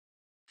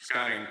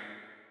Scanning.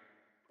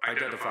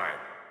 Identified.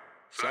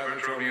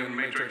 Cybertronian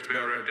Matrix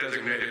bearer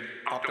designated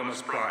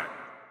Optimus Prime.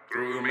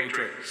 Through the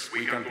Matrix,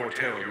 we can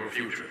foretell your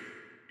future.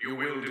 You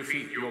will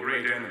defeat your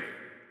great enemy,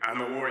 and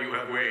the war you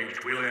have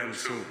waged will end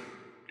soon.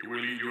 You will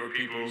lead your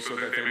people so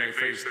that they may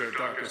face their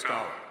darkest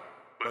hour,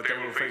 but they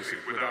will face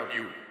it without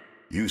you.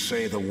 You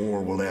say the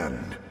war will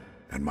end,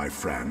 and my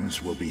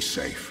friends will be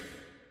safe.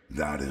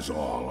 That is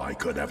all I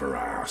could ever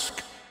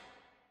ask.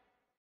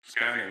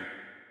 Scanning.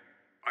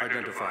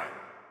 Identified.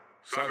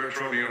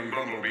 Cybertronian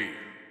Bumblebee.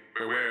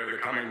 Beware the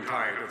coming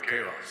tide of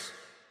chaos.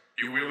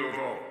 You will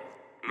evolve,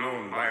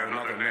 known by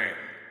another name.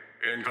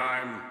 In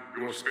time,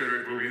 your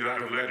spirit will be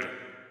that of legend.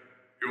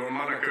 Your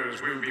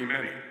monikers will be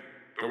many.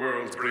 The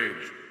World's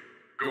Bridge,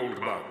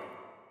 Goldbug,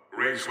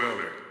 Race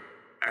Welder,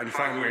 and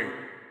finally,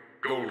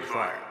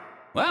 Goldfire.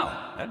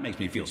 Wow, that makes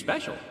me feel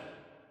special.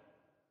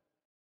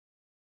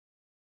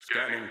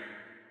 Scanning.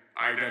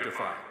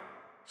 Identify.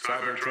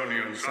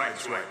 Cybertronian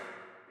Sideswipe.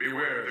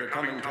 Beware the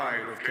coming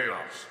tide of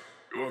chaos.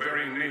 Your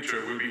very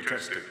nature will be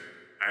tested,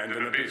 and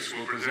an abyss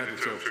will present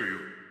itself to you.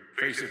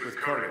 Face it with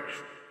courage,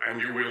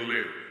 and you will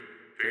live.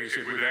 Face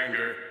it with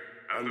anger,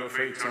 and the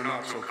fates are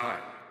not so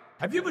kind.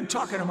 Have you been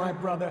talking to my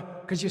brother?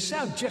 Because you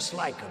sound just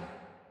like him.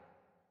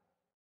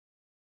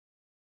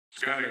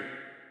 Scanning.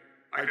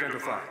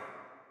 Identify.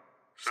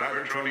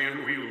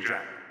 Cybertronian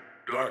Wheeljack.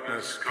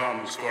 Darkness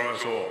comes for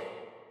us all.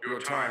 Your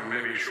time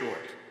may be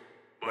short,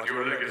 but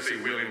your legacy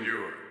will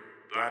endure.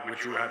 That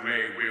which you have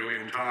made will,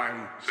 in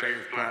time,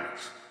 save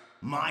planets.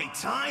 My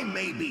time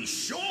may be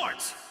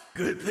short.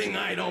 Good thing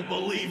I don't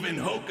believe in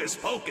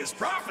hocus-pocus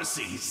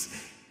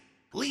prophecies.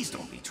 Please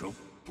don't be true.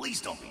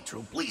 Please don't be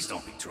true. Please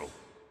don't be true.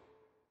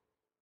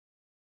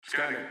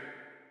 Scanning.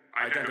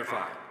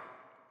 Identify.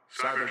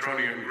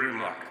 Cybertronian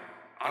Grimlock.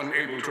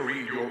 Unable to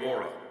read your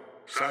aura.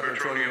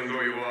 Cybertronian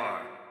though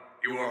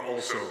you are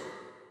also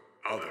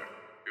other.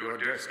 Your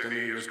destiny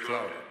is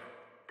clouded,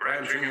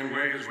 branching in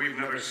ways we've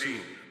never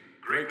seen.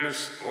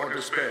 Greatness or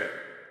despair,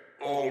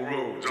 all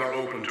roads are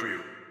open to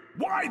you.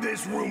 Why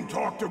this room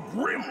talk to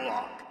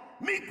Grimlock?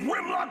 Me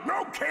Grimlock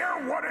no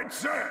care what it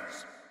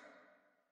says.